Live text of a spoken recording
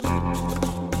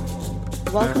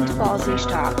Welcome to Policy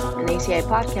Talk, an ACI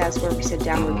podcast where we sit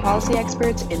down with policy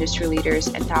experts, industry leaders,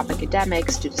 and top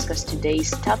academics to discuss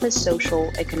today's toughest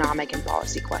social, economic, and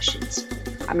policy questions.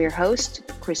 I'm your host,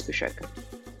 Chris Bushuk.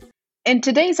 In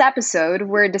today's episode,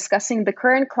 we're discussing the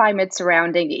current climate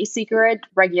surrounding e-cigarette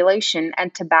regulation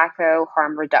and tobacco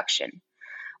harm reduction.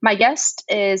 My guest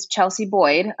is Chelsea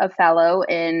Boyd, a fellow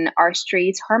in R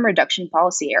Street's harm reduction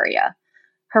policy area.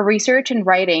 Her research and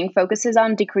writing focuses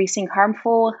on decreasing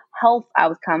harmful health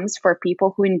outcomes for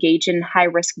people who engage in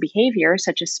high-risk behavior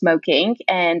such as smoking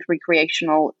and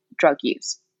recreational drug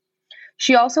use.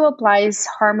 She also applies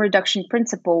harm reduction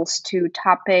principles to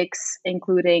topics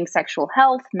including sexual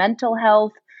health, mental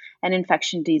health, and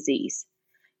infection disease.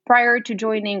 Prior to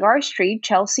joining R Street,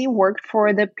 Chelsea worked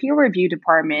for the peer review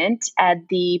department at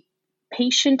the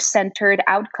Patient-Centered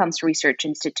Outcomes Research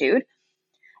Institute.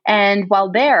 And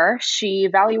while there, she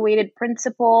evaluated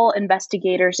principal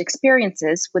investigators'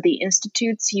 experiences with the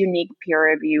Institute's unique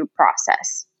peer review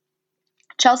process.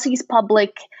 Chelsea's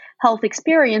public health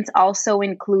experience also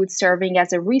includes serving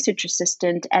as a research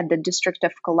assistant at the District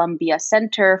of Columbia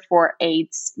Center for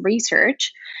AIDS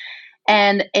Research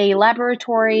and a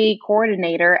laboratory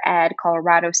coordinator at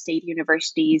Colorado State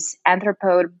University's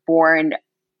Arthropod-Borne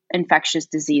Infectious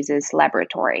Diseases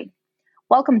Laboratory.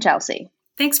 Welcome, Chelsea.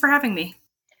 Thanks for having me.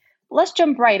 Let's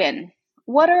jump right in.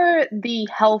 What are the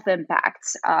health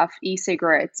impacts of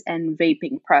e-cigarettes and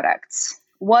vaping products?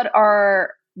 What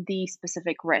are the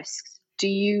specific risks?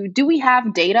 Do we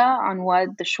have data on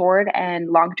what the short and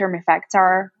long-term effects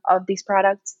are of these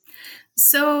products?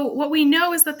 So what we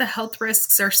know is that the health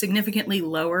risks are significantly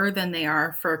lower than they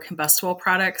are for combustible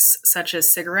products such as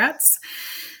cigarettes.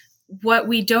 What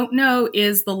we don't know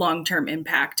is the long-term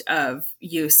impact of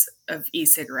use of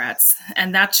e-cigarettes.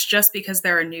 And that's just because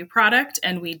they're a new product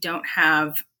and we don't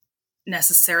have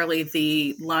necessarily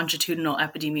the longitudinal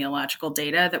epidemiological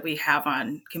data that we have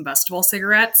on combustible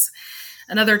cigarettes.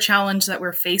 Another challenge that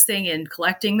we're facing in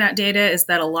collecting that data is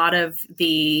that a lot of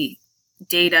the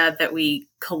data that we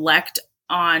collect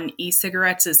on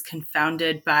e-cigarettes is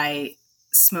confounded by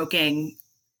smoking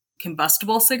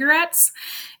combustible cigarettes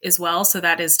as well. So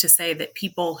that is to say that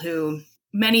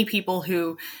many people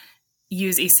who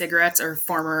use e-cigarettes are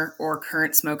former or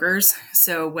current smokers.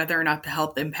 So whether or not the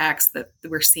health impacts that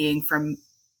we're seeing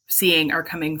are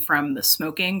coming from the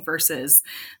smoking versus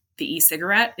the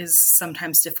e-cigarette is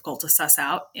sometimes difficult to suss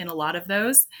out in a lot of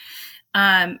those.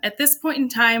 At this point in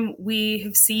time, we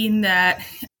have seen that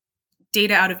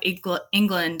data out of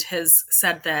England has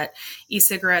said that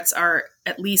e-cigarettes are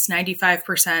at least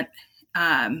 95%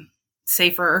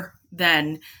 safer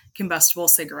than combustible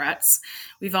cigarettes.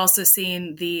 We've also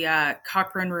seen the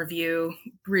Cochrane review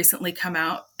recently come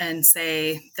out and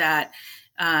say that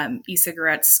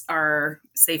e-cigarettes are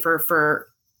safer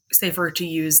to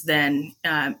use than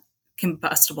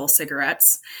combustible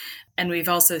cigarettes. And we've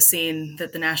also seen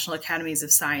that the National Academies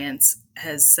of Science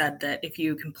has said that if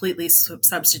you completely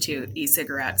substitute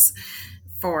e-cigarettes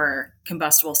for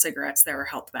combustible cigarettes, there are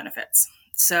health benefits.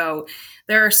 So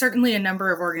there are certainly a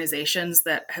number of organizations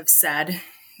that have said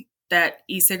that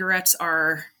e-cigarettes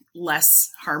are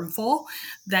less harmful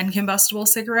than combustible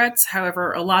cigarettes.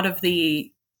 However, a lot of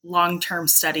the long-term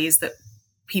studies that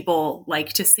people like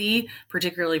to see,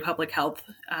 particularly public health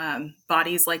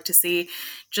bodies like to see,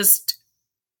 just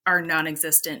are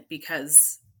non-existent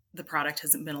because the product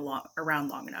hasn't been around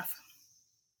long enough.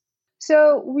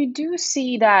 So we do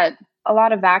see that a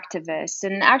lot of activists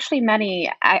and actually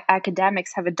many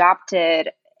academics have adopted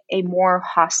a more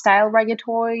hostile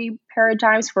regulatory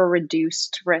paradigms for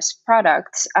reduced risk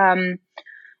products.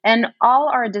 And all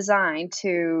are designed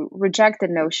to reject the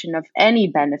notion of any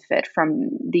benefit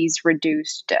from these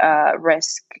reduced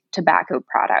risk tobacco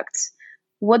products.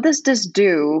 What does this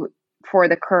do for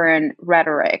the current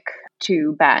rhetoric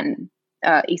to ban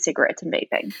e-cigarettes and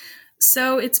vaping?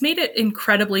 So it's made it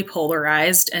incredibly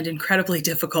polarized and incredibly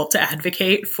difficult to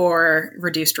advocate for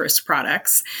reduced risk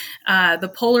products.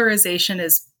 The polarization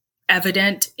is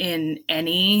evident in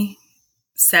any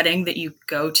setting that you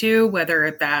go to,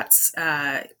 whether that's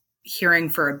hearing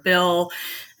for a bill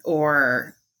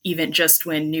or even just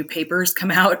when new papers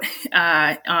come out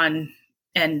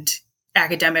and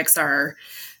academics are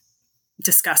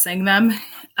discussing them.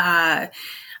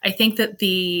 I think that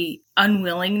the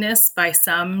unwillingness by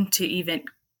some to even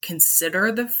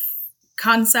consider the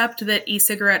concept that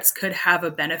e-cigarettes could have a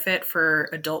benefit for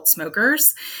adult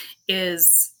smokers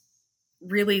is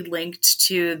really linked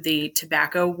to the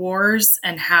tobacco wars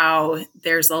and how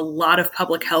there's a lot of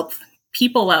public health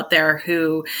people out there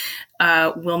who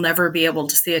will never be able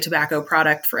to see a tobacco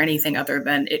product for anything other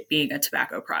than it being a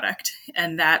tobacco product.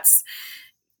 And that's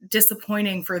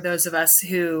disappointing for those of us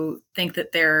who think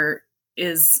that there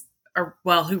is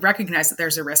who recognize that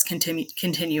there's a risk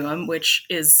continuum, which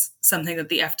is something that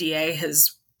the FDA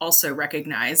has also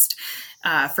recognized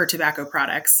for tobacco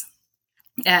products.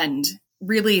 And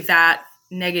really that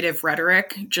negative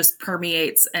rhetoric just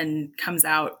permeates and comes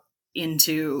out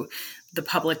into the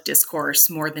public discourse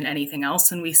more than anything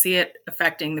else. And we see it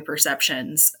affecting the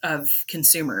perceptions of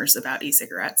consumers about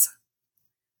e-cigarettes.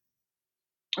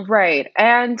 Right.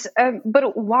 And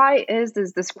but why is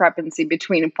this discrepancy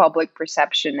between public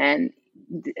perception and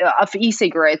of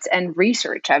e-cigarettes and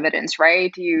research evidence,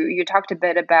 right? You talked a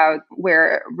bit about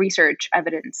where research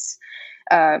evidence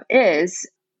is,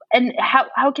 and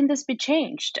how can this be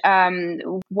changed?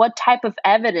 What type of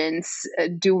evidence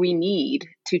do we need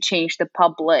to change the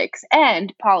public's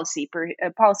and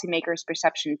policymakers'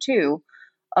 perception too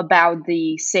about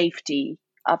the safety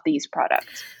of these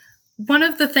products? One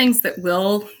of the things that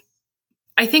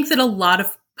I think that a lot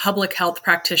of public health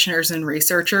practitioners and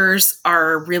researchers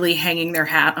are really hanging their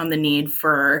hat on the need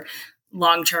for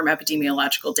long-term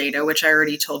epidemiological data, which I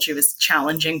already told you is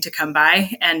challenging to come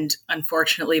by. And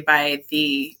unfortunately, by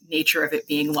the nature of it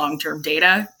being long-term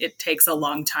data, it takes a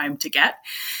long time to get.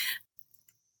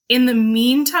 In the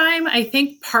meantime, I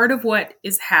think part of what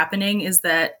is happening is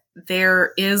that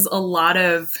there is a lot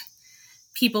of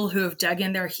people who have dug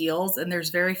in their heels, and there's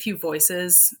very few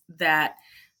voices that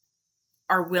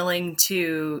are willing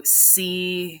to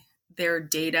see their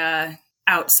data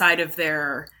outside of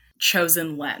their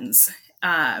chosen lens.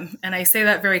 And I say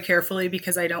that very carefully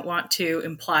because I don't want to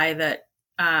imply that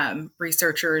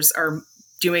researchers are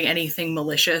doing anything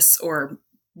malicious or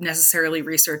necessarily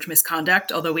research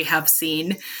misconduct, although we have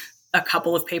seen a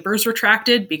couple of papers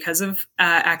retracted because of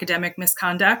academic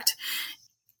misconduct.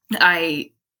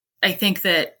 I think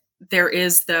that there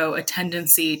is, though, a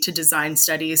tendency to design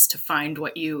studies to find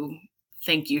what you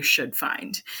think you should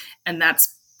find. And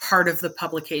that's part of the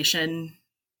publication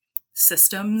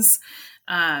systems,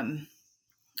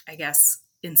 I guess,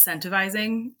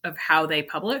 incentivizing of how they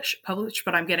publish,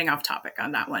 but I'm getting off topic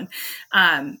on that one.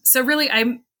 So really,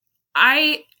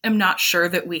 I am not sure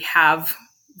that we have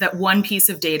that one piece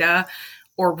of data,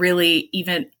 or really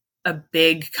even a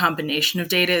big combination of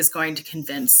data, is going to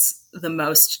convince the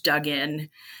most dug in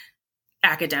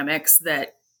academics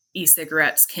that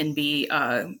e-cigarettes can be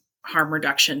a harm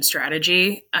reduction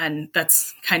strategy. And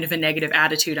that's kind of a negative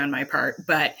attitude on my part,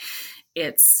 but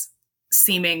it's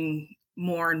seeming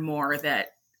more and more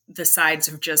that the sides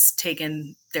have just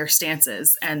taken their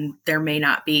stances, and there may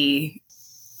not be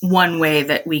one way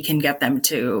that we can get them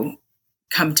to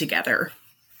come together.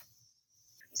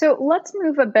 So let's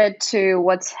move a bit to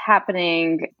what's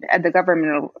happening at the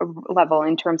government level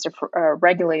in terms of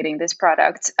regulating this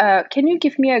product. Can you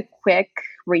give me a quick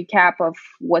recap of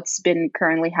what's been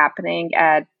currently happening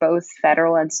at both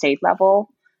federal and state level,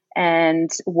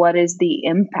 and what is the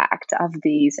impact of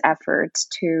these efforts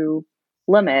to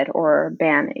limit or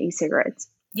ban e-cigarettes?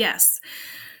 Yes.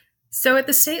 So at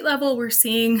the state level, we're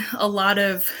seeing a lot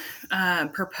of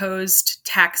proposed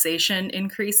taxation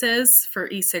increases for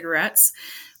e-cigarettes.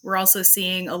 We're also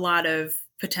seeing a lot of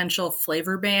potential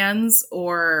flavor bans,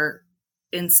 or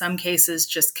in some cases,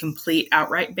 just complete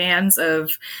outright bans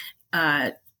of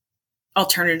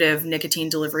alternative nicotine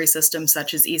delivery systems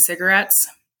such as e-cigarettes.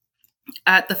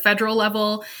 At the federal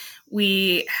level,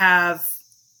 we have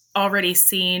already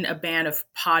seen a ban of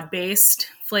pod-based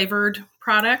flavored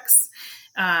products,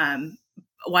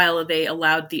 while they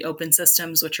allowed the open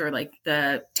systems, which are like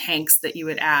the tanks that you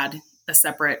would add a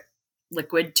separate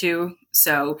liquid to.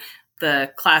 So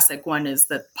the classic one is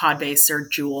the pod-based or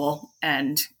Juul,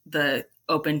 and the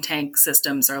open tank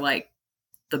systems are like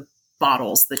the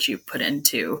bottles that you put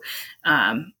into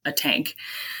a tank.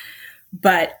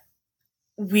 But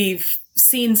we've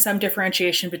seen some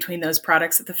differentiation between those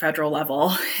products at the federal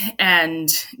level. And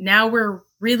now we're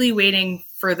really waiting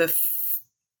for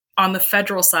on the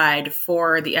federal side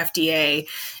for the FDA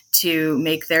to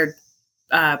make their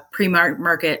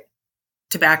pre-market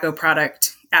tobacco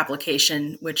product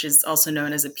application, which is also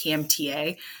known as a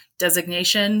PMTA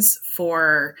designations,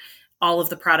 for all of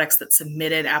the products that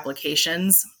submitted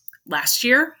applications last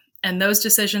year. And those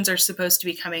decisions are supposed to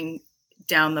be coming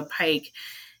down the pike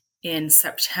in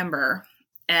September.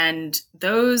 And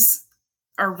that's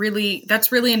really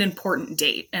an important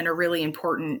date and a really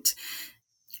important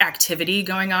activity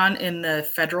going on in the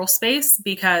federal space,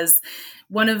 because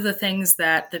one of the things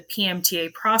that the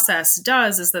PMTA process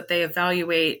does is that they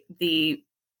evaluate the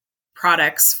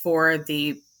products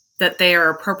that they are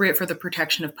appropriate for the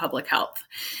protection of public health.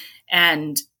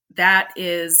 And that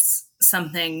is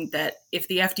something that if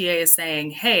the FDA is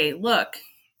saying, hey, look,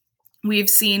 We've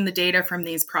seen the data from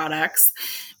these products.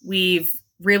 We've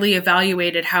really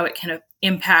evaluated how it can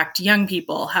impact young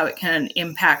people, how it can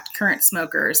impact current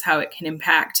smokers, how it can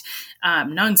impact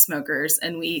non-smokers.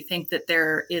 And we think that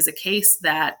there is a case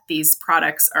that these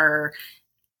products are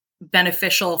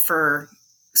beneficial for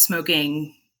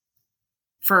smoking,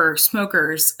 for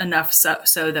smokers enough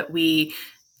so that we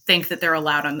think that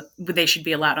they should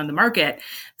be allowed on the market.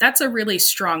 That's a really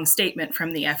strong statement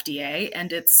from the FDA,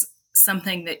 and it's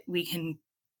something that we can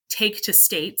take to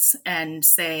states and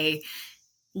say,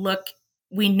 look,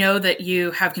 we know that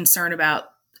you have concern about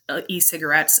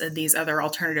e-cigarettes and these other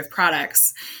alternative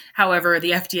products. However,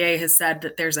 the FDA has said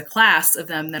that there's a class of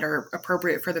them that are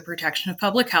appropriate for the protection of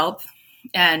public health,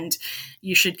 and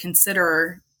you should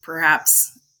consider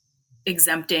perhaps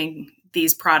exempting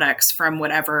these products from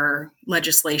whatever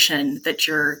legislation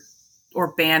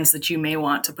or bans that you may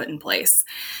want to put in place.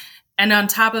 And on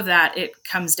top of that, it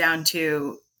comes down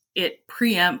to it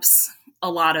preempts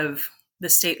a lot of the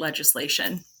state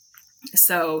legislation.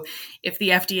 So if the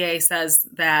FDA says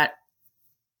that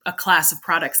a class of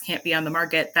products can't be on the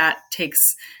market, that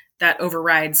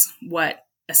overrides what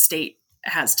a state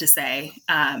has to say.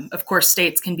 Of course,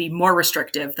 states can be more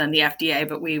restrictive than the FDA,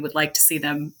 but we would like to see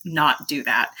them not do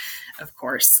that, of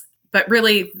course. But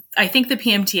really, I think the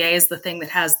PMTA is the thing that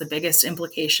has the biggest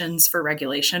implications for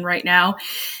regulation right now,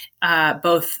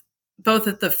 both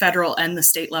at the federal and the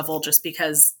state level, just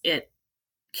because it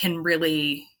can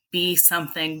really be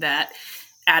something that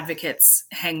advocates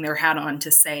hang their hat on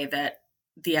to say that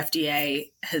the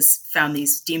FDA has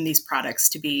deemed these products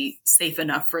to be safe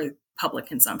enough for public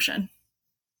consumption.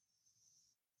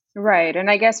 Right. And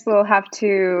I guess we'll have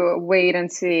to wait and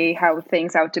see how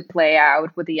things out to play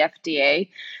out with the FDA.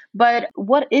 But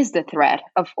what is the threat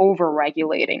of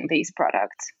over-regulating these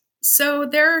products? So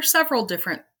there are several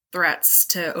different threats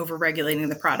to over-regulating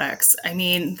the products. I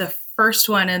mean, the first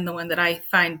one, and the one that I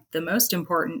find the most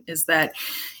important, is that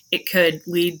it could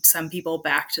lead some people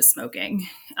back to smoking.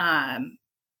 And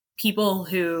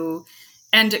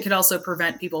it could also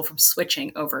prevent people from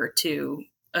switching over to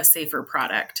a safer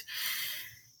product.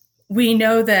 We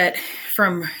know that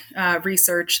from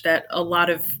research that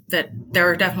there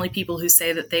are definitely people who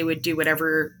say that they would do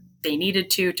whatever they needed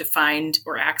to find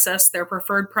or access their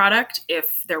preferred product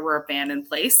if there were a ban in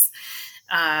place.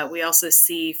 We also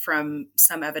see from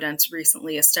some evidence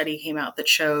recently, a study came out that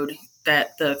showed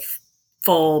that the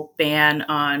full ban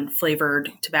on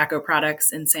flavored tobacco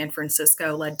products in San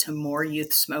Francisco led to more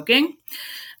youth smoking.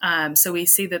 So we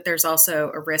see that there's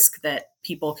also a risk that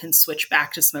people can switch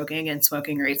back to smoking and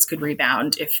smoking rates could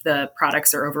rebound if the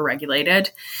products are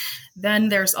overregulated. Then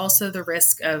there's also the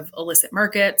risk of illicit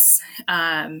markets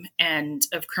and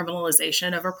of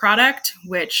criminalization of a product,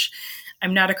 which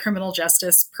I'm not a criminal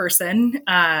justice person.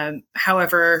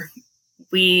 However,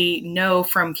 we know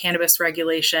from cannabis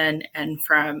regulation and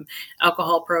from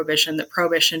alcohol prohibition that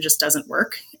prohibition just doesn't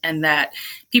work, and that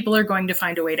people are going to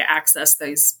find a way to access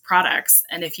those products.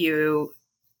 And if you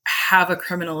have a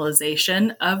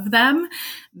criminalization of them,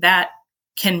 that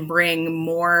can bring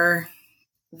more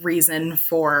reason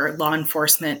for law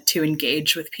enforcement to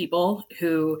engage with people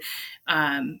who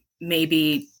may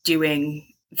be doing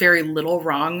very little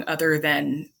wrong other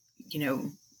than,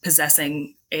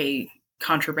 possessing a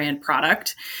contraband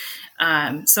product.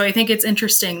 So I think it's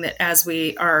interesting that as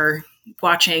we are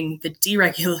watching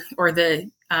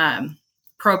the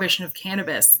prohibition of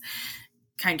cannabis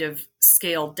kind of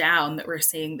scale down, that we're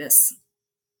seeing this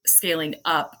scaling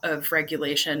up of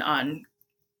regulation on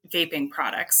vaping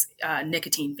products,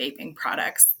 nicotine vaping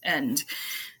products. And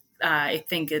I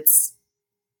think it's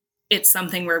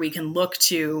something where we can look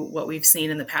to what we've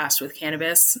seen in the past with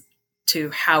cannabis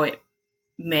to how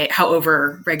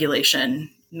over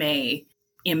regulation may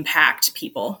impact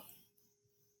people.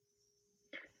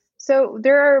 So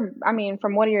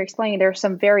from what you're explaining, there are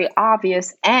some very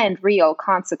obvious and real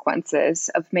consequences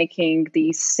of making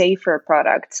these safer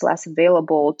products less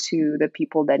available to the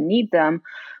people that need them.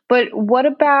 But what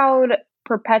about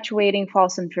perpetuating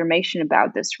false information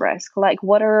about this risk? Like,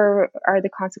 what are the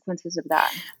consequences of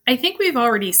that? I think we've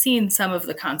already seen some of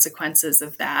the consequences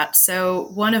of that.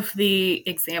 So one of the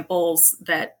examples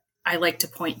that I like to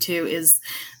point to is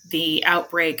the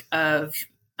outbreak of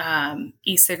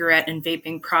e-cigarette and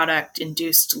vaping product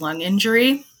induced lung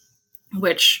injury,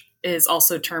 which is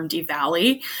also termed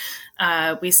EVALI.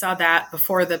 We saw that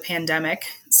before the pandemic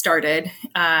started,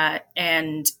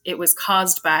 and it was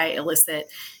caused by illicit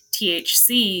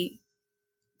THC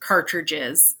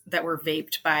cartridges that were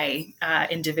vaped by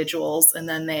individuals, and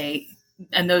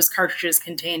those cartridges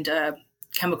contained a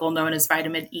chemical known as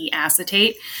vitamin E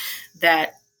acetate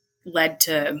that led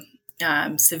to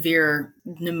severe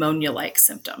pneumonia-like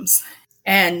symptoms.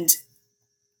 And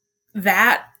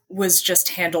that was just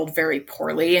handled very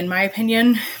poorly, in my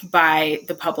opinion, by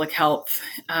the public health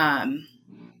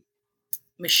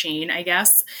machine, I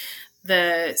guess.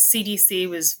 The CDC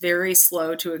was very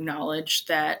slow to acknowledge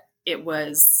that it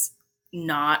was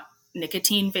not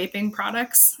nicotine vaping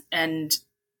products and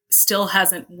still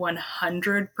hasn't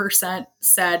 100%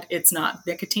 said it's not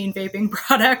nicotine vaping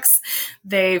products.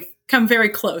 They've come very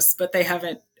close, but they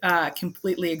haven't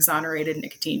completely exonerated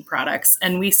nicotine products.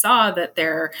 And we saw that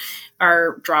there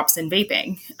are drops in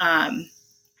vaping.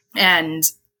 And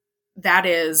that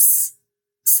is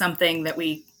something that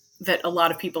a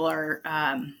lot of people are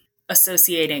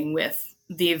associating with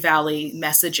the Valley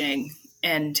messaging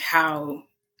and how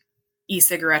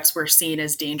e-cigarettes were seen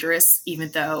as dangerous, even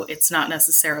though it's not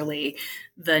necessarily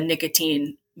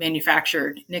the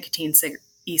manufactured nicotine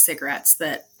e-cigarettes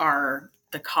that are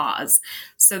the cause.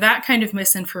 So that kind of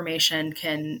misinformation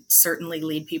can certainly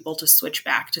lead people to switch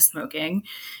back to smoking.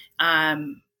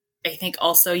 I think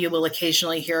also you will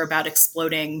occasionally hear about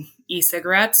exploding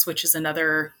e-cigarettes, which is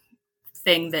another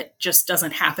thing that just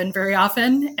doesn't happen very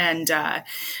often. And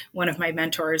one of my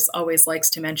mentors always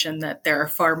likes to mention that there are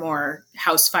far more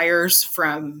house fires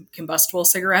from combustible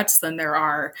cigarettes than there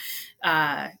are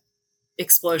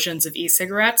explosions of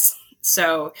e-cigarettes.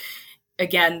 So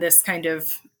again, this kind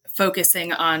of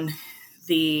focusing on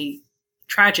the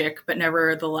tragic, but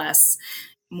nevertheless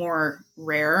more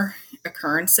rare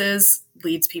occurrences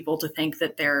leads people to think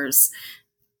that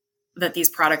these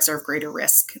products are of greater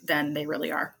risk than they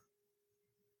really are.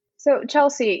 So,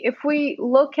 Chelsea, if we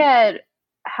look at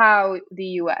how the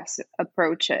US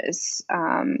approaches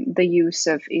the use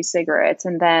of e-cigarettes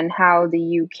and then how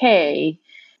the UK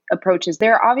approaches,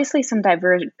 there are obviously some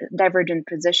divergent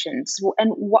positions.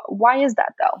 And why is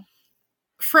that, though?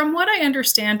 From what I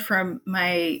understand from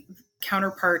my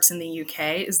counterparts in the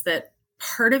UK is that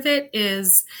part of it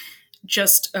is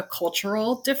just a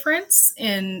cultural difference,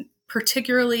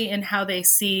 particularly in how they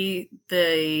see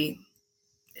the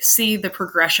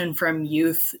progression from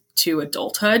youth to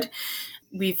adulthood.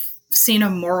 We've seen a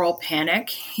moral panic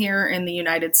here in the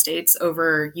United States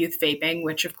over youth vaping,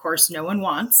 which of course no one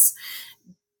wants.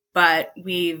 But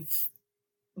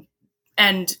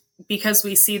because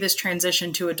we see this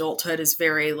transition to adulthood is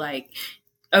very like,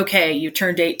 okay, you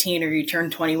turned 18 or you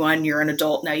turned 21, you're an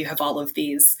adult, now you have all of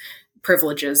these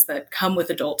privileges that come with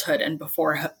adulthood, and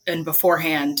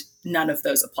beforehand, none of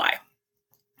those apply.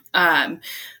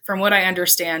 From what I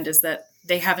understand is that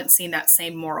they haven't seen that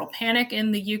same moral panic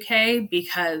in the UK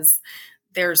because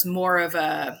there's more of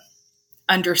a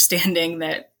understanding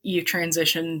that you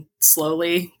transition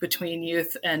slowly between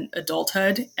youth and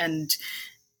adulthood, and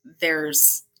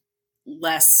there's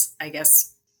less, I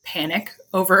guess, panic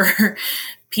over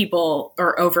people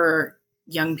or over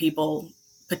young people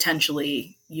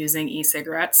potentially using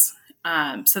e-cigarettes.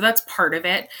 So that's part of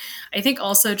it. I think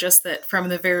also just that from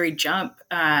the very jump,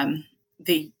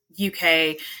 the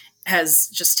UK has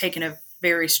just taken a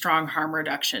very strong harm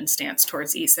reduction stance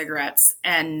towards e-cigarettes,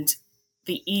 and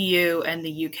the EU and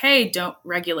the UK don't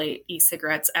regulate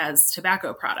e-cigarettes as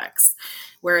tobacco products,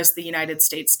 whereas the United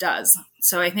States does.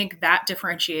 So I think that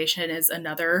differentiation is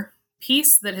another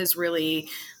piece that has really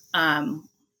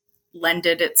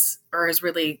has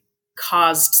really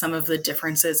caused some of the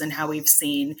differences in how we've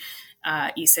seen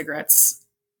e-cigarettes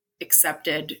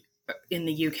accepted in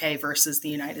the UK versus the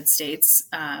United States.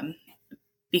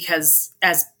 Because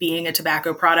as being a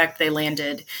tobacco product,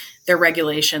 their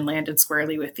regulation landed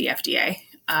squarely with the FDA,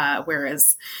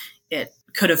 whereas it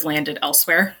could have landed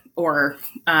elsewhere or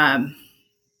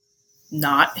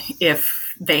not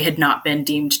if they had not been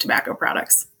deemed tobacco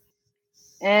products.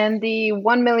 And the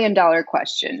 $1 million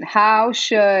question: how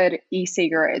should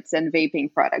e-cigarettes and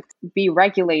vaping products be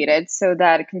regulated so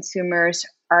that consumers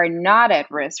are not at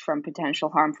risk from potential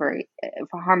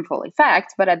harmful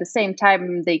effects, but at the same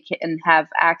time they can have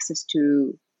access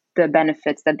to the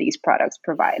benefits that these products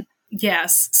provide?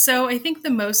 Yes. So I think the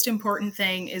most important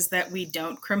thing is that we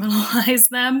don't criminalize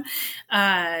them,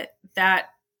 that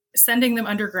sending them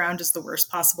underground is the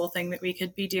worst possible thing that we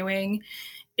could be doing.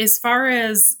 As far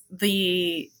as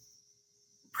the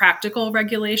practical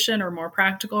regulation or more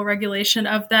practical regulation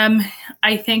of them,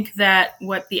 I think that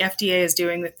what the FDA is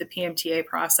doing with the PMTA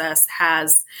process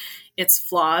has its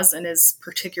flaws and is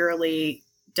particularly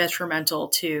detrimental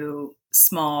to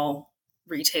small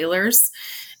retailers.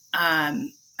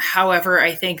 However,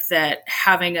 I think that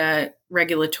having a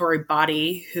regulatory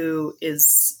body who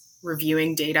is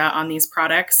reviewing data on these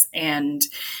products and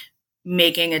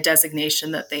making a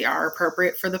designation that they are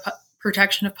appropriate for the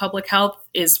protection of public health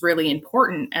is really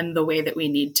important, and the way that we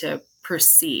need to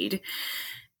proceed.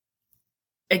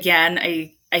 Again,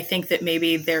 I think that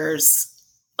maybe there's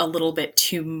a little bit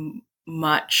too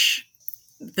much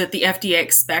that the FDA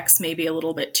expects, maybe a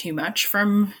little bit too much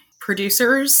from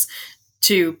producers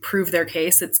to prove their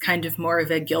case. It's kind of more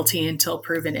of a guilty until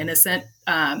proven innocent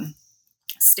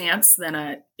stance than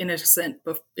a innocent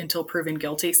until proven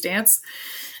guilty stance.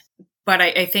 But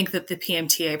I think that the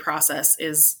PMTA process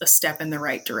is a step in the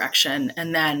right direction.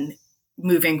 And then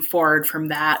moving forward from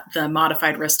that, the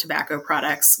modified risk tobacco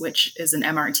products, which is an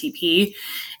MRTP,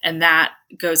 and that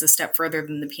goes a step further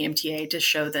than the PMTA to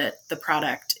show that the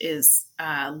product is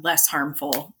less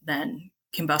harmful than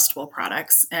combustible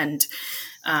products and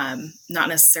not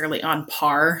necessarily on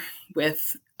par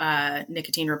with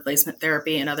nicotine replacement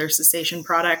therapy and other cessation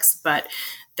products, but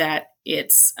that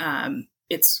it's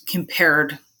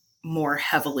compared more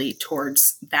heavily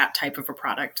towards that type of a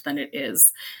product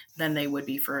than they would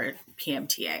be for a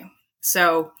PMTA.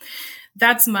 So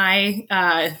that's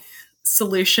my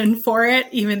solution for it,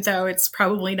 even though it's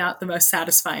probably not the most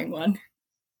satisfying one.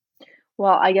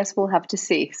 Well, I guess we'll have to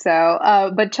see. So,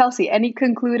 but Chelsea, any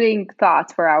concluding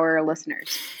thoughts for our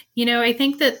listeners? I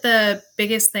think that the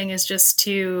biggest thing is just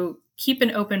to keep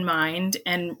an open mind,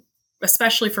 and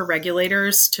especially for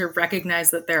regulators, to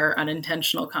recognize that there are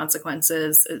unintentional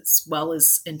consequences as well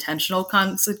as intentional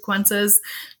consequences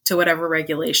to whatever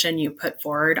regulation you put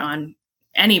forward on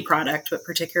any product, but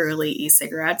particularly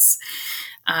e-cigarettes.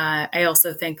 I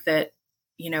also think that,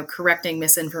 correcting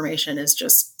misinformation is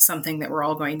just something that we're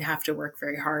all going to have to work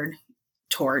very hard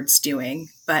towards doing.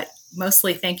 But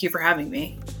mostly, thank you for having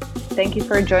me. Thank you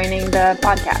for joining the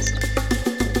podcast.